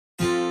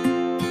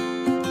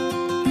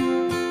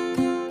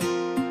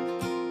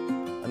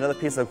Another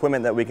piece of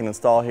equipment that we can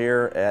install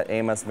here at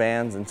AMS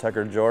Vans in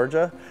Tucker,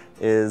 Georgia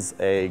is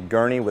a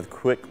gurney with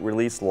quick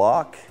release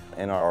lock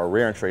and our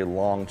rear entry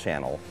long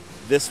channel.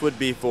 This would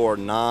be for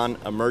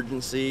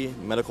non-emergency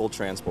medical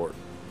transport.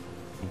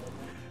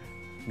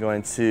 I'm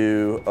going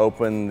to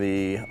open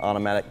the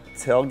automatic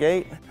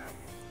tailgate,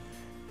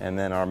 and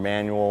then our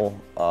manual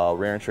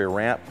rear entry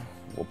ramp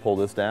will pull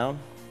this down.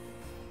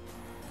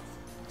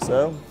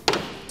 So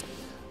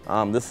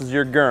this is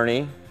your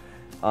gurney.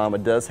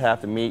 It does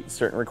have to meet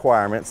certain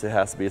requirements. It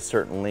has to be a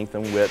certain length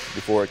and width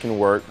before it can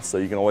work. So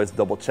you can always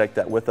double check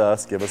that with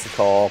us, give us a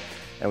call,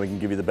 and we can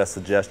give you the best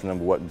suggestion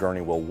of what gurney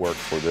will work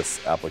for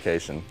this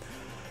application.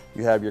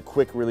 You have your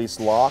quick release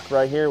lock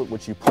right here,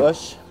 which you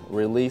push,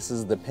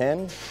 releases the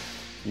pin.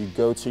 You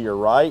go to your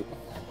right,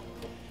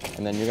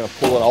 and then you're gonna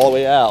pull it all the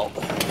way out,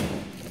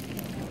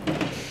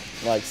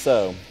 like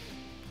so.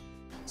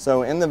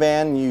 So in the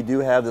van, you do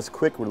have this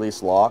quick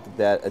release lock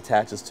that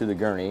attaches to the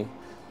gurney.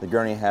 The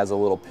gurney has a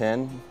little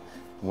pin.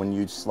 When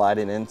you slide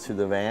it into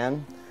the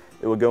van,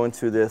 it will go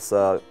into this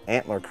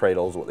antler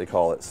cradle is what they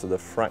call it. So the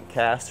front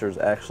casters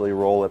actually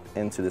roll it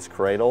into this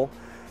cradle,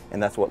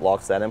 and that's what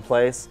locks that in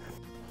place.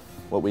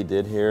 What we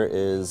did here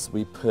is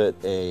we put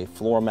a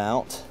floor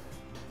mount,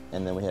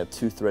 and then we have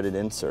 2 threaded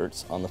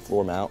inserts on the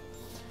floor mount.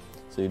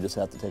 So you just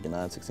have to take a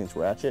 9/16"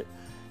 ratchet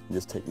and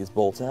just take these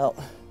bolts out,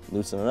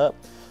 loosen it up.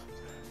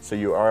 So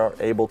you are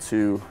able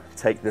to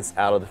take this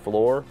out of the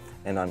floor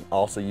and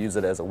also use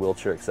it as a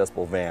wheelchair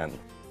accessible van.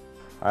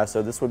 All right,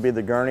 so this would be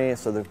the gurney.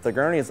 So if the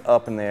gurney is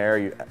up in the air,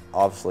 you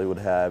obviously would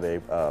have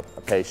a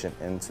patient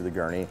into the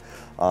gurney.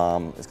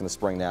 It's gonna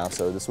spring down,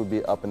 so this would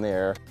be up in the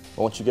air.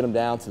 But once you get them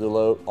down to the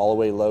low, all the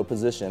way low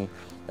position,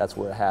 that's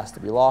where it has to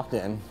be locked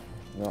in.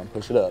 You want to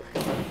push it up.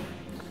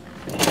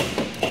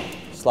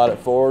 Slide it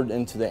forward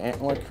into the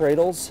antler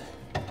cradles.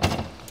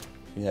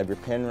 You have your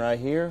pin right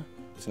here.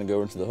 It's gonna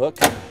go into the hook.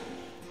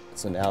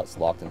 So now it's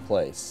locked in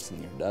place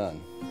and you're done.